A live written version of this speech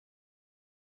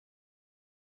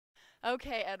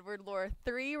Okay, Edward LOAR,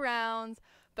 3 rounds,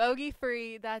 bogey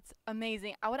free. That's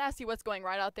amazing. I would ask you what's going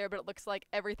right out there, but it looks like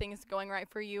everything is going right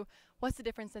for you. What's the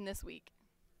difference in this week?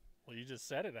 Well, you just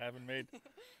said it. I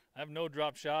have no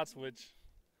drop shots, which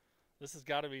this has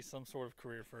got to be some sort of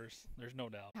career first. There's no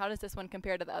doubt. How does this one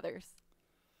compare to the others?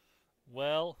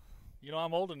 Well,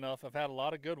 I'm old enough. I've had a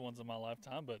lot of good ones in my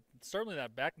lifetime, but certainly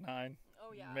that back nine,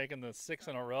 Oh, yeah. making the 6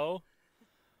 in a row,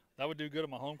 that would do good at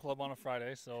my home club on a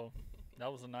Friday. So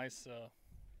that was that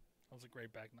was a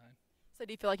great back nine. So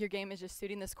do you feel like your game is just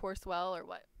suiting this course well, or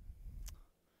what?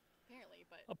 Apparently,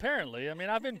 but Apparently, I mean,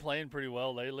 I've been playing pretty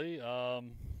well lately.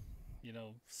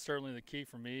 Certainly the key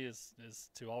for me is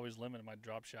to always limit my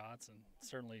drop shots, and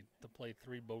certainly to play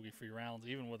 3 bogey-free rounds,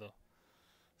 even with a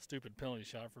stupid penalty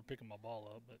shot for picking my ball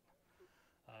up. But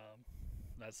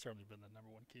that's certainly been the number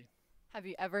one key. have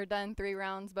you ever done 3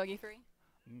 rounds bogey free?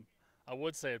 I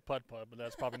would say it putt-putt, but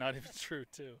that's probably not even true,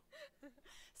 too.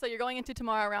 So you're going into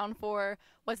tomorrow, round 4.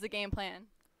 What's the game plan?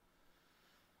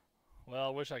 Well, I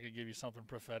wish I could give you something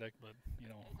prophetic, but,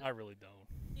 I really don't.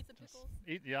 Eat some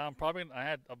pickles? I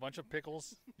had a bunch of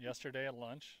pickles yesterday at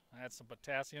lunch. I had some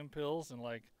potassium pills and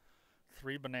like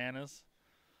 3 bananas.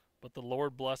 But the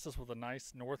Lord blessed us with a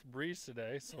nice north breeze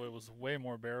today, so it was way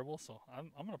more bearable. So I'm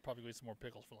going to probably go eat some more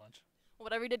pickles for lunch.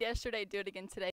 Whatever you did yesterday, do it again today.